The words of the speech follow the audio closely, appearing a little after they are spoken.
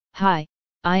Hi,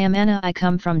 I am Anna. I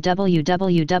come from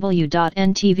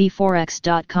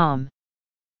www.ntvforex.com.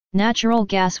 Natural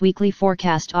Gas Weekly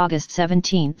Forecast August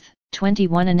 17,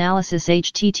 21 Analysis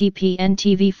http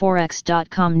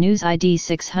ntvforex.com News ID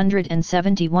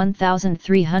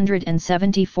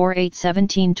 671374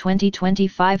 8/17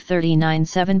 2025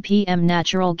 39:07 p.m.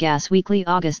 Natural Gas Weekly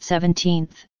August 17,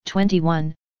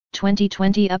 21,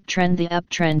 2020 Uptrend. The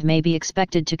uptrend may be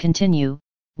expected to continue,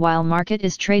 while market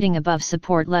is trading above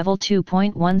support level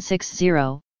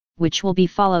 2.160, which will be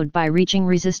followed by reaching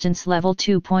resistance level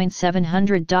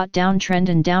 2.700. Downtrend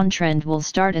and downtrend will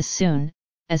start as soon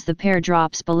as the pair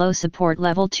drops below support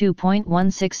level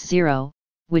 2.160,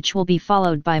 which will be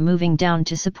followed by moving down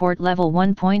to support level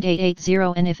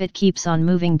 1.880, and if it keeps on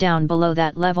moving down below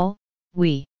that level,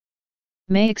 we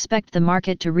may expect the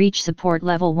market to reach support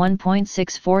level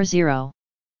 1.640.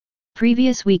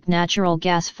 Previous week natural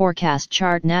gas forecast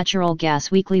chart. Natural gas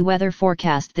weekly weather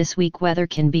forecast. This week weather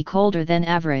can be colder than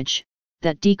average,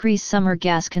 that decrease summer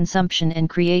gas consumption and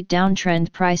create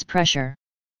downtrend price pressure.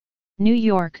 New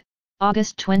York,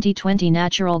 August 2020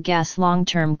 Natural gas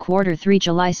long-term Q3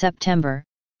 July-September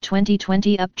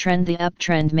 2020 Uptrend. The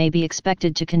uptrend may be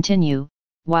expected to continue,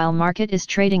 while market is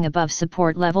trading above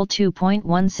support level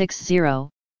 2.160,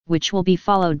 which will be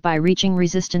followed by reaching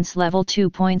resistance level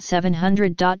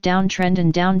 2.700. Downtrend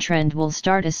and downtrend will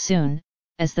start as soon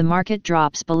as the market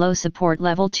drops below support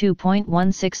level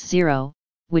 2.160,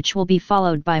 which will be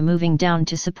followed by moving down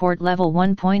to support level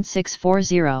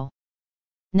 1.640.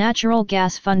 Natural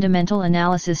gas fundamental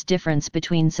analysis. Difference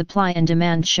between supply and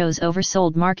demand shows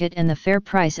oversold market and the fair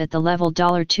price at the level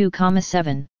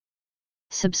 $2.7.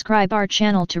 Subscribe our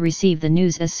channel to receive the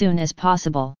news as soon as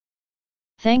possible.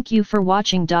 Thank you for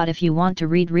watching. If you want to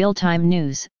read real-time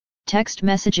news, text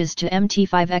messages to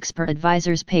MT5 Expert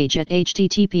Advisors page at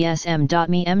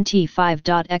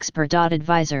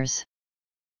https://mt5.expert.advisors.